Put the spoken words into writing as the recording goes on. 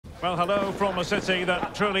Well, hello from a city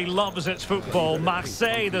that truly loves its football,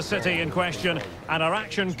 Marseille, the city in question, and our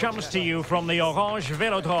action comes to you from the Orange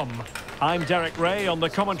Velodrome. I'm Derek Ray on the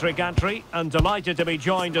commentary gantry, and delighted to be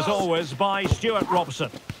joined as always by Stuart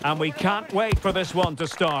Robson. And we can't wait for this one to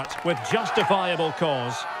start with justifiable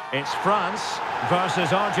cause. It's France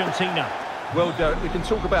versus Argentina. Well, Derek, we can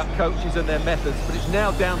talk about coaches and their methods, but it's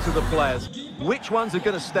now down to the players. Which ones are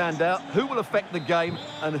going to stand out, who will affect the game,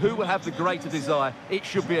 and who will have the greater desire? It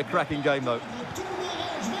should be a cracking game, though.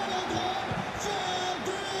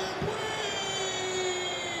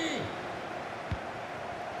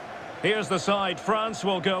 Here's the side France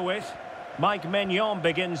will go with. Mike Maignan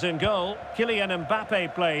begins in goal. Kylian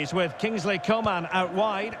Mbappe plays with Kingsley Coman out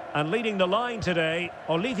wide. And leading the line today,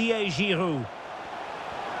 Olivier Giroud.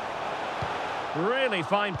 Really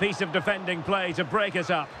fine piece of defending play to break it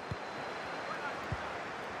up.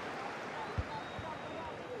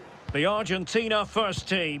 The Argentina first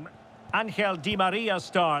team. Angel Di Maria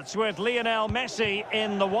starts with Lionel Messi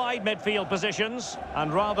in the wide midfield positions.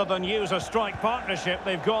 And rather than use a strike partnership,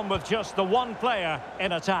 they've gone with just the one player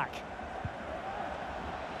in attack.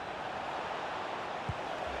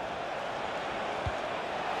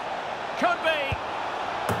 Could be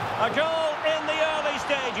a goal in the early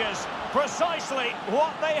stages. Precisely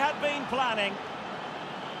what they had been planning.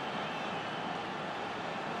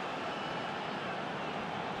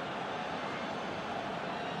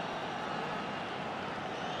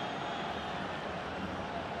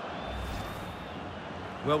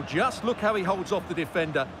 Well, just look how he holds off the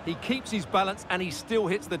defender. He keeps his balance and he still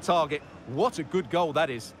hits the target. What a good goal that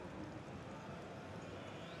is.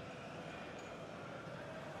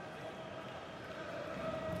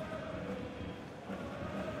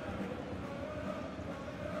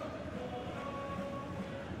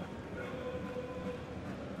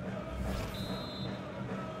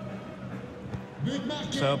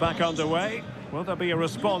 So back underway. Will there be a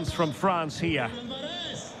response from France here?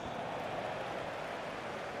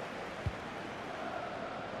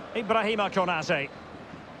 Ibrahima Konate.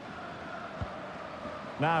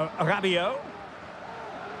 Now Rabiot.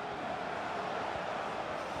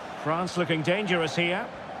 France looking dangerous here.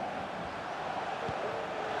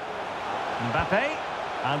 Mbappe.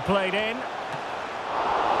 And played in.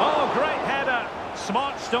 Oh, great header.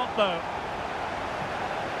 Smart stop though.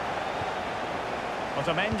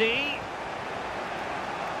 Otamendi.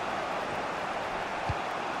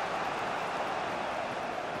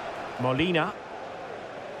 Molina.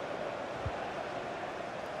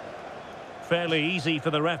 Fairly easy for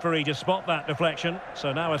the referee to spot that deflection.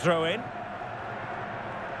 So now a throw in.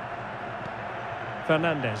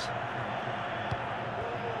 Fernandez.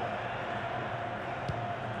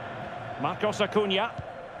 Marcos Acuna.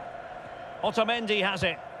 Otamendi has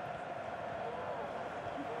it.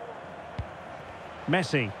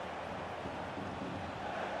 Messi.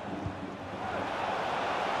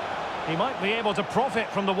 He might be able to profit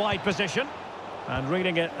from the wide position. And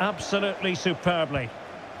reading it absolutely superbly.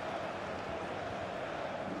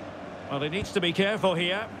 Well, he needs to be careful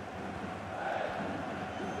here.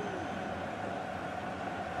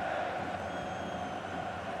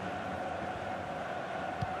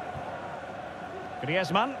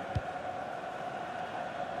 Griezmann.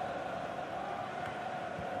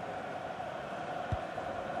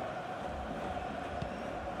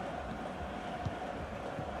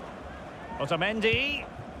 Otamendi.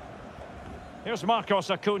 Here's Marcos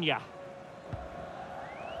Acuna.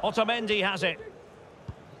 Otamendi has it.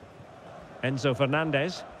 Enzo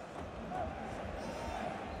Fernandez.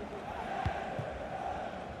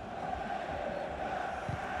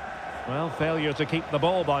 Well, failure to keep the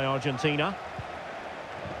ball by Argentina.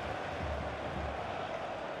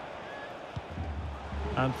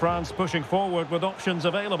 And France pushing forward with options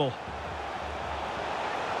available.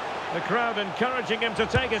 The crowd encouraging him to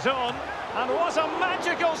take it on. And what a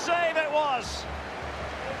magical save it was!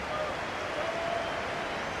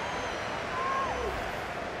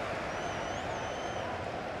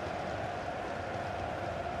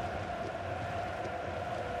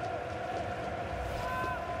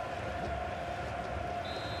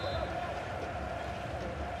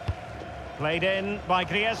 Played in by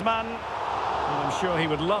Griezmann. And I'm sure he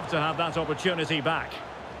would love to have that opportunity back.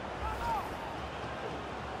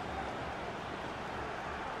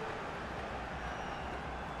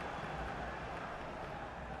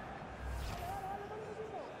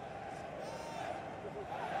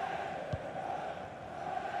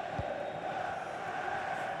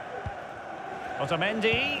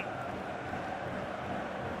 Otamendi.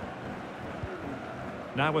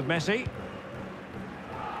 Now with Messi.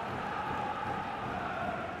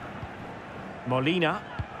 Molina.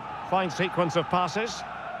 Fine sequence of passes.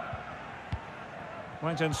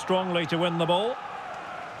 Went in strongly to win the ball.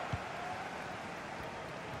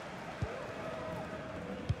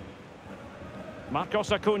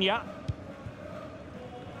 Marcos Acuna.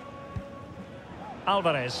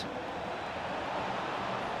 Alvarez.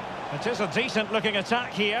 It is a decent looking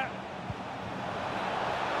attack here.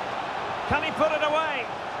 Can he put it away?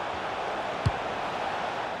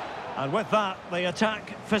 And with that, the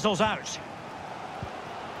attack fizzles out.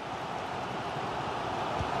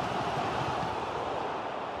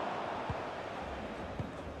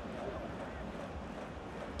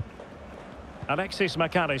 Alexis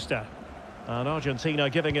McAllister. And Argentina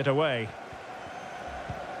giving it away.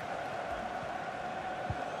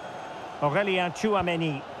 Aurelien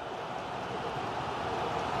Tchouameni.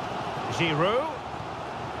 Giroud.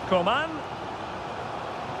 Coman.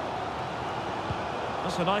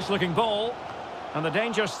 That's a nice looking ball. And the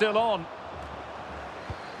danger's still on.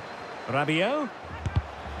 Rabiot.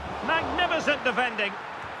 Magnificent defending.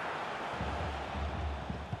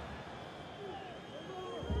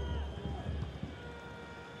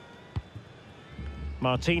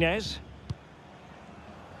 Martinez.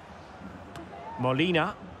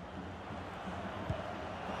 Molina.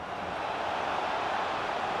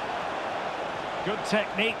 Good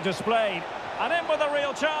technique displayed. And in with a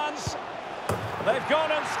real chance. They've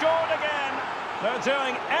gone and scored again. They're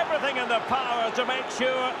doing everything in their power to make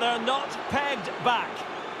sure they're not pegged back.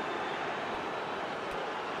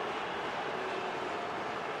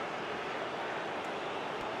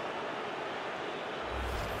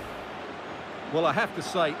 Well, I have to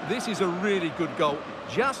say, this is a really good goal.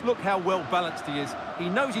 Just look how well balanced he is. He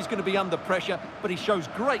knows he's going to be under pressure, but he shows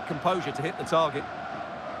great composure to hit the target.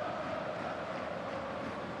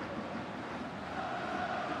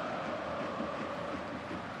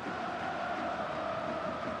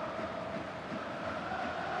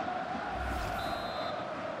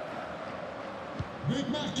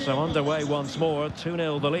 So underway once more,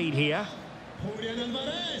 2-0 the lead here.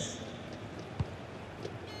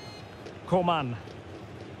 Coman.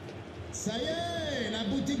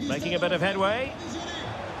 Making a bit of headway.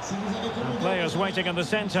 And players waiting in the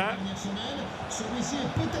centre.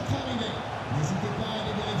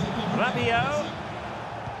 Rabiot.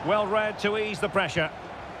 Well read to ease the pressure.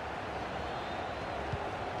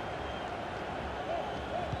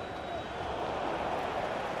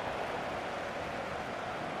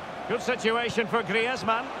 Good situation for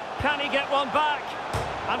Griezmann. Can he get one back?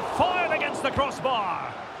 And fired against the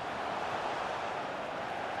crossbar.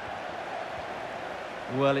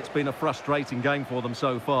 Well, it's been a frustrating game for them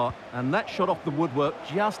so far, and that shot off the woodwork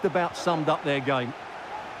just about summed up their game.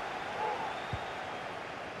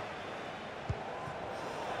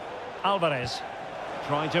 Alvarez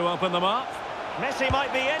trying to open them up. Messi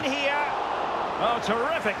might be in here. Oh,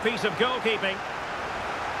 terrific piece of goalkeeping.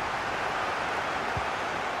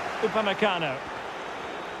 Upamecano.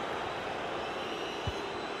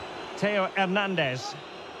 Theo Hernandez.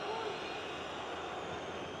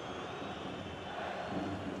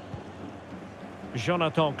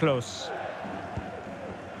 Jonathan Klaus.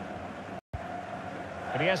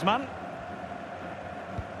 Griezmann.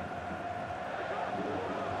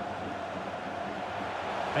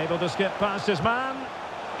 Able to skip past his man.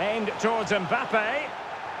 Aimed towards Mbappe.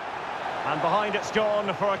 And behind it's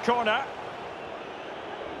gone for a corner.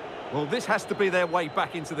 Well, this has to be their way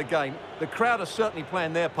back into the game. The crowd are certainly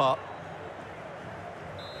playing their part.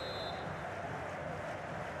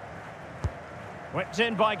 Whipped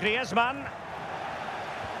in by Griezmann.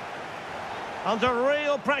 Under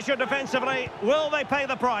real pressure defensively. Will they pay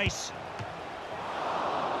the price?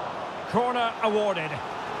 Corner awarded.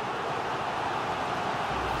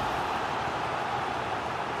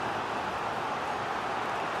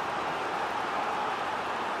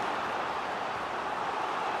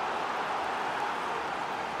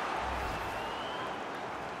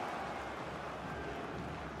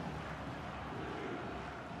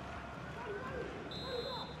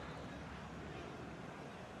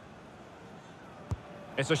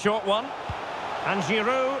 It's a short one. And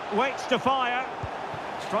Giroud waits to fire.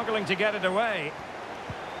 Struggling to get it away.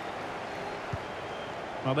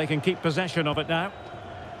 Well, they can keep possession of it now.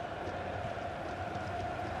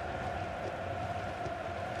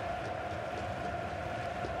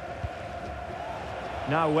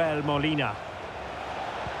 Nahuel Molina.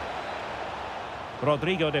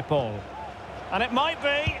 Rodrigo de Paul. And it might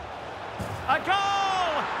be a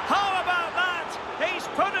goal! How about that? He's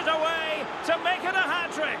put it away to make it a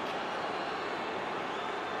hat-trick.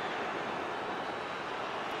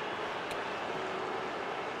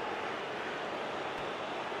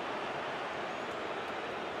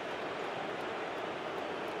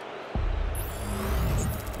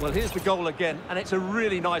 Well, here's the goal again, and it's a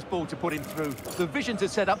really nice ball to put him through. The vision to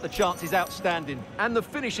set up the chance is outstanding, and the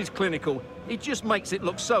finish is clinical. He just makes it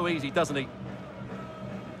look so easy, doesn't he?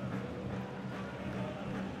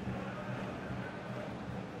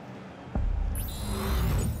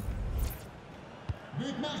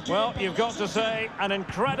 Well, you've got to say, an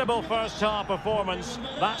incredible first-half performance.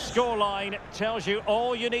 That scoreline tells you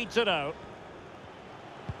all you need to know.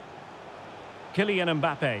 Kylian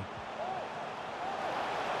Mbappe.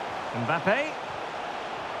 Mbappe.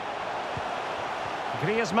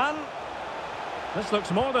 Griezmann. This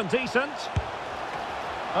looks more than decent.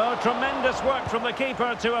 Oh, tremendous work from the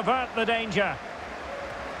keeper to avert the danger.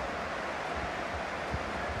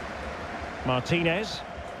 Martinez.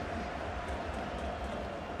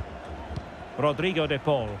 Rodrigo de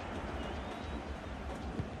Paul.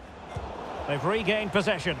 They've regained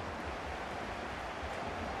possession.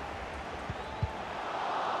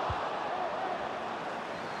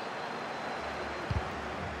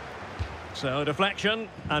 So, deflection,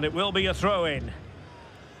 and it will be a throw-in.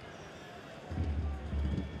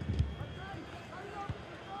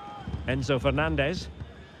 Enzo Fernandez.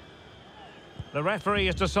 The referee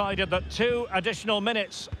has decided that 2 additional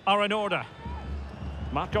minutes are in order.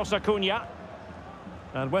 Marcos Acuna.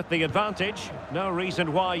 And with the advantage, no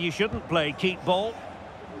reason why you shouldn't play keep ball.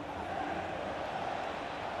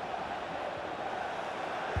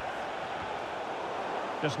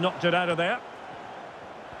 Just knocked it out of there.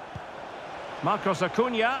 Marcos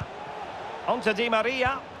Acuna. On to Di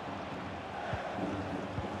Maria.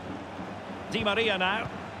 Di Maria now.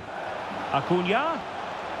 Acuna.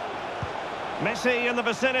 Messi in the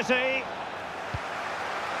vicinity.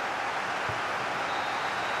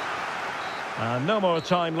 And no more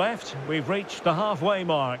time left. We've reached the halfway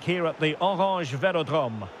mark here at the Orange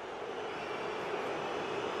Velodrome.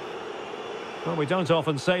 Well, we don't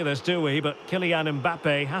often say this, do we? But Kylian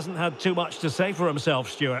Mbappe hasn't had too much to say for himself,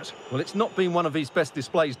 Stuart. Well, it's not been one of his best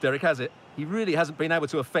displays, Derek, has it? He really hasn't been able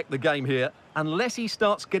to affect the game here. Unless he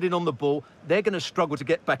starts getting on the ball, they're going to struggle to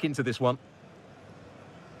get back into this one.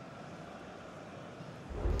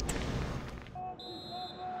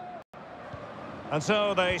 And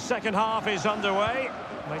so the second half is underway.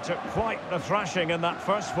 They took quite the thrashing in that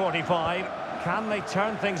first 45. Can they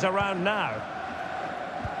turn things around now?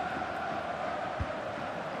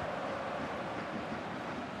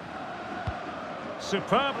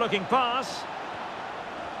 Superb looking pass.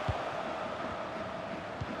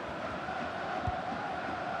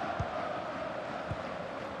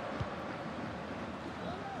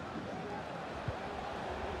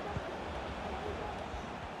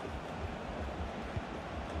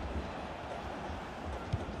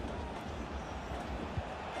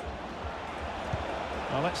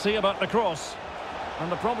 Well, let's see about the cross. And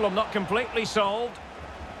the problem not completely solved.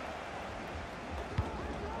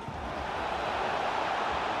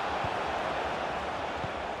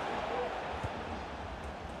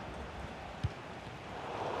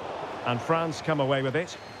 And France come away with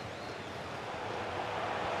it.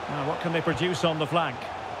 Now, what can they produce on the flank?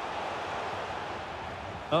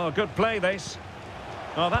 Oh, good play, this.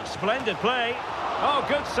 Oh, that's splendid play. Oh,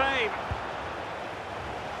 good save.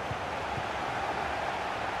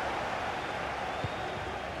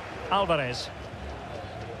 Alvarez.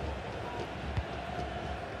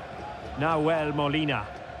 Nahuel Molina.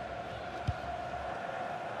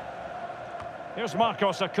 Here's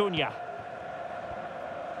Marcos Acuna.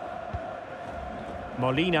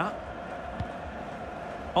 Molina.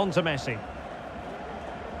 On to Messi.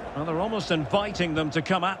 Well, they're almost inviting them to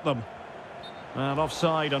come at them. And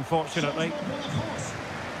offside, unfortunately.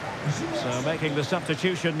 So making the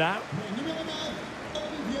substitution now.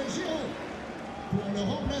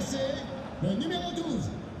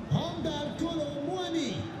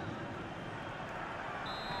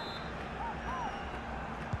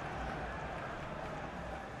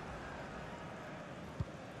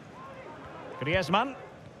 Griezmann.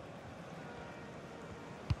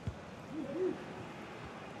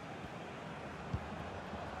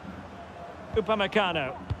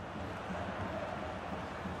 Upamecano.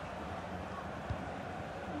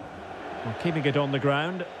 Well, keeping it on the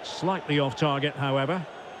ground, slightly off target, however.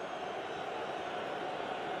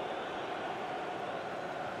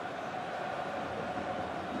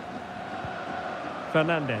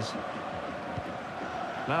 Fernandez.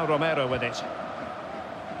 Now Romero with it.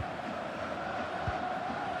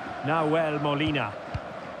 Nahuel Molina.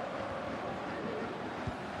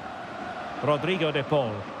 Rodrigo de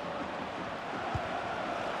Paul.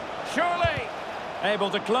 Surely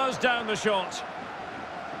able to close down the shot.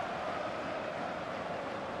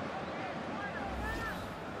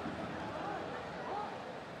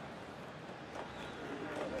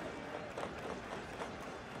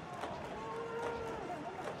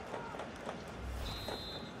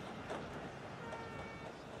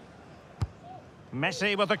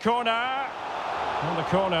 Messi with the corner. And the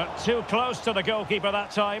corner too close to the goalkeeper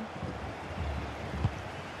that time.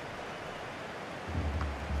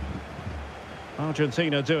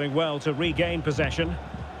 Argentina doing well to regain possession.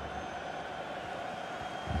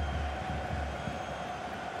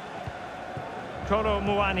 Kolo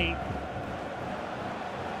Muani.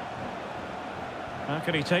 How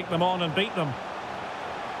can he take them on and beat them?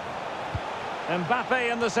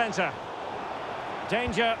 Mbappe in the centre.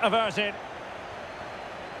 Danger averted.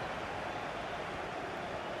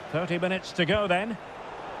 30 minutes to go then.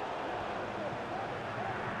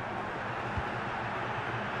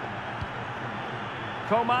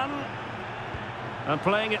 Coman. And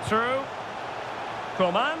playing it through.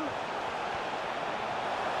 Coman.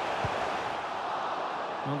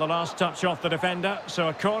 Well, the last touch off the defender, so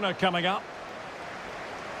a corner coming up.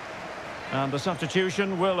 And the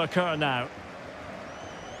substitution will occur now.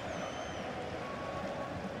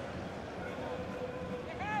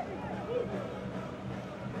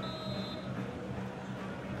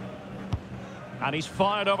 And he's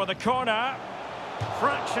fired over the corner.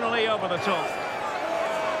 Fractionally over the top.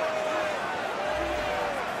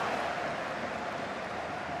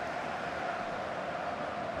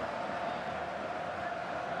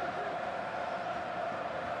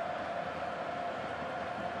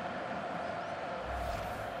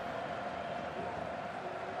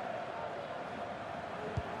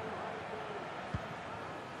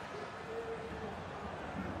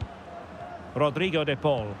 Rodrigo de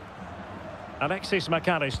Paul. Alexis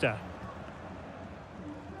McAllister.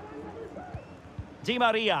 Di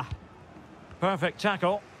Maria. Perfect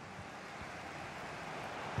tackle.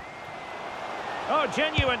 Oh,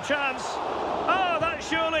 genuine chance. Oh, that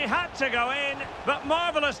surely had to go in, but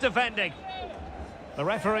marvellous defending. The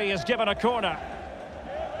referee has given a corner.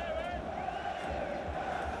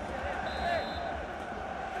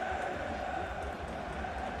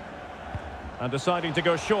 And deciding to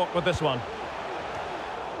go short with this one.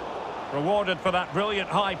 Rewarded for that brilliant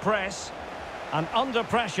high press. And under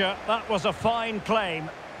pressure, that was a fine claim.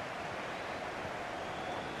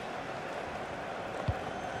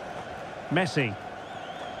 Messi.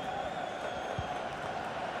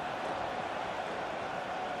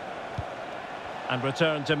 And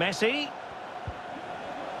return to Messi.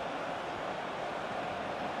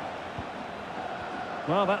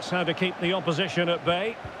 Well, that's how to keep the opposition at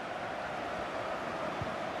bay.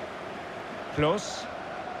 Close.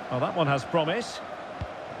 Well, that one has promise.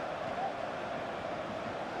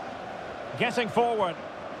 Getting forward.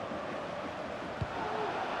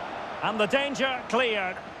 And the danger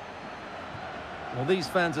cleared. Well, these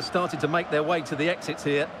fans are starting to make their way to the exits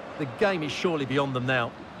here. The game is surely beyond them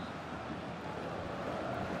now.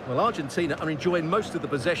 Well, Argentina are enjoying most of the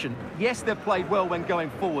possession. Yes, they've played well when going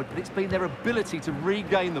forward, but it's been their ability to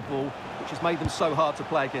regain the ball which has made them so hard to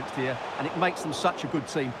play against here, and it makes them such a good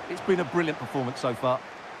team. It's been a brilliant performance so far.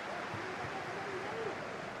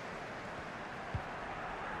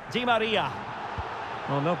 Di Maria.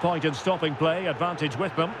 Well, no point in stopping play. Advantage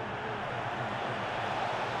with them.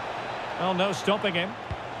 Well, no stopping him.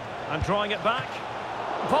 And drawing it back.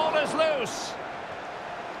 Ball is loose.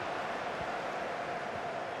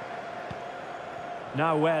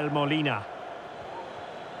 Nahuel Molina.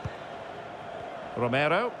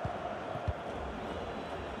 Romero.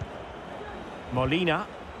 Molina.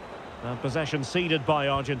 And possession ceded by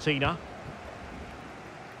Argentina.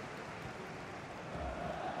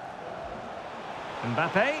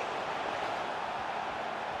 Mbappe.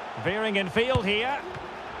 Veering in field here.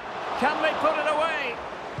 Can they put it away?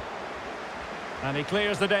 And he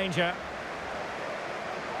clears the danger.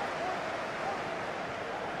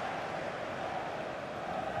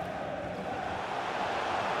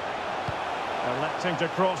 Electing to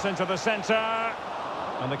cross into the centre.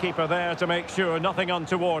 And the keeper there to make sure nothing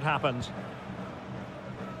untoward happened.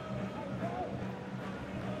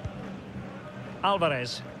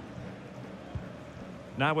 Alvarez.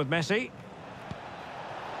 Now with Messi.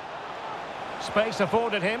 Space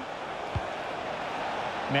afforded him.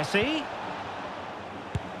 Messi.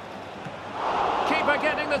 Keeper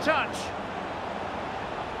getting the touch.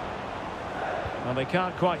 Well, they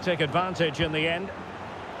can't quite take advantage in the end.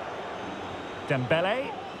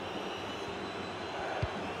 Dembele.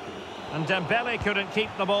 And Dembele couldn't keep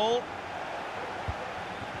the ball.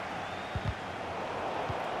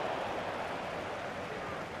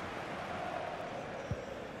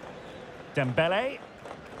 Dembele.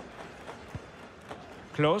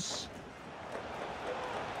 Close.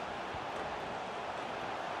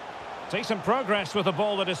 Decent progress with the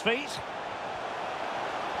ball at his feet.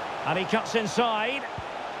 And he cuts inside.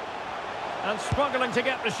 And struggling to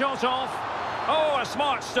get the shot off. Oh, a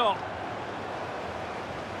smart stop.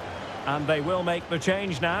 And they will make the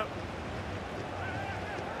change now.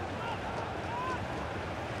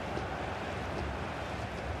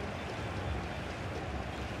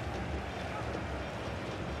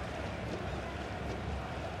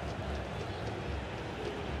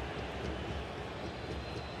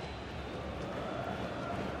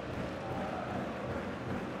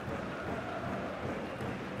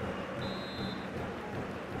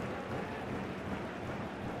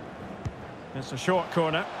 It's a short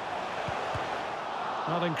corner.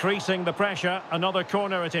 Not increasing the pressure. Another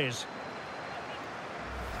corner it is.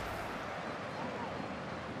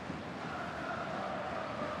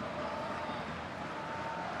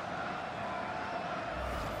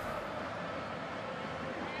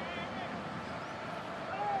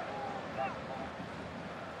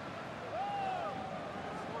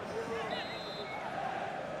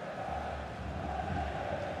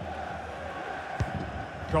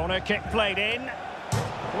 Corner kick played in.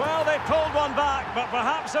 Well, they pulled one back, but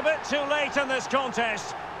perhaps a bit too late in this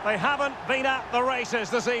contest. They haven't been at the races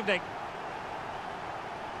this evening.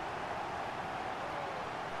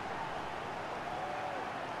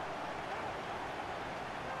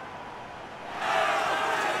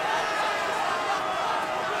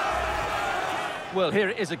 Well, here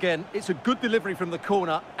it is again. It's a good delivery from the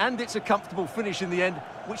corner, and it's a comfortable finish in the end,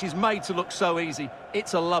 which is made to look so easy.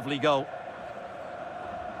 It's a lovely goal.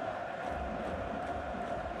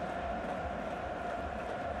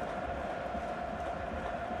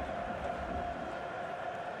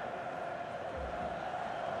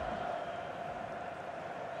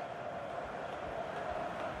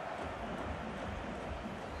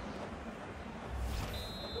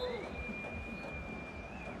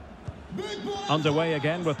 Underway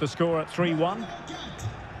again with the score at 3-1.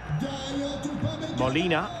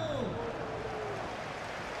 Molina.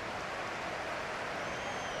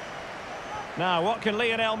 Now, what can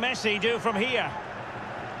Lionel Messi do from here?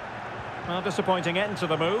 Well, disappointing end to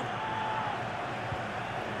the move.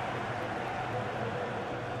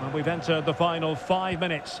 Well, we've entered the final 5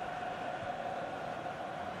 minutes.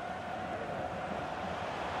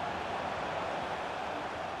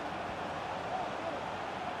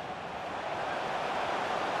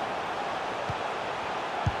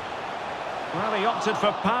 Well, he opted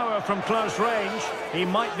for power from close range. He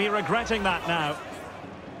might be regretting that now.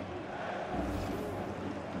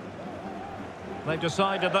 They've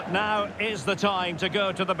decided that now is the time to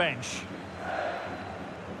go to the bench.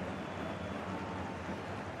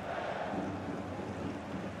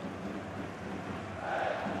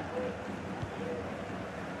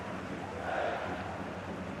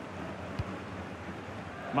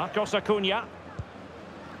 Marcos Acuna.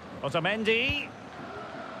 Otamendi.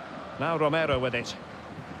 Now Romero with it.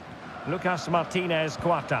 Lucas Martinez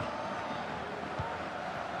Quarta.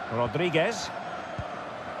 Rodriguez.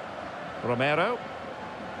 Romero.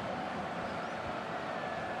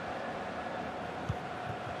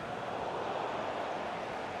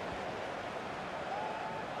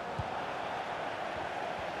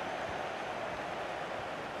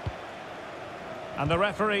 And the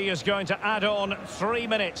referee is going to add on 3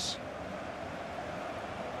 minutes.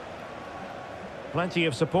 Plenty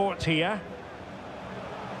of support here.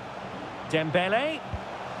 Dembele.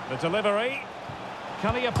 The delivery.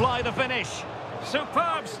 Can he apply the finish?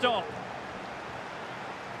 Superb stop.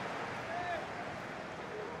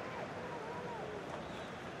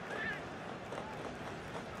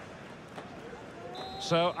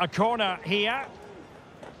 So a corner here.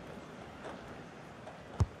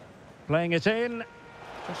 Playing it in.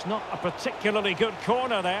 Just not a particularly good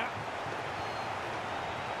corner there.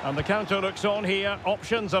 And the counter looks on here.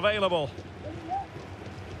 Options available.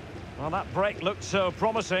 Well, that break looked so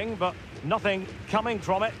promising, but nothing coming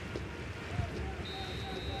from it.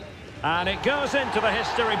 And it goes into the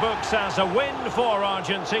history books as a win for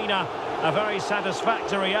Argentina. A very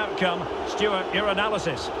satisfactory outcome. Stuart, your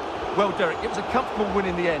analysis? Well, Derek, it was a comfortable win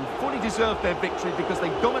in the end. Fully deserved their victory because they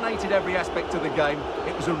dominated every aspect of the game.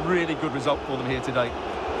 It was a really good result for them here today.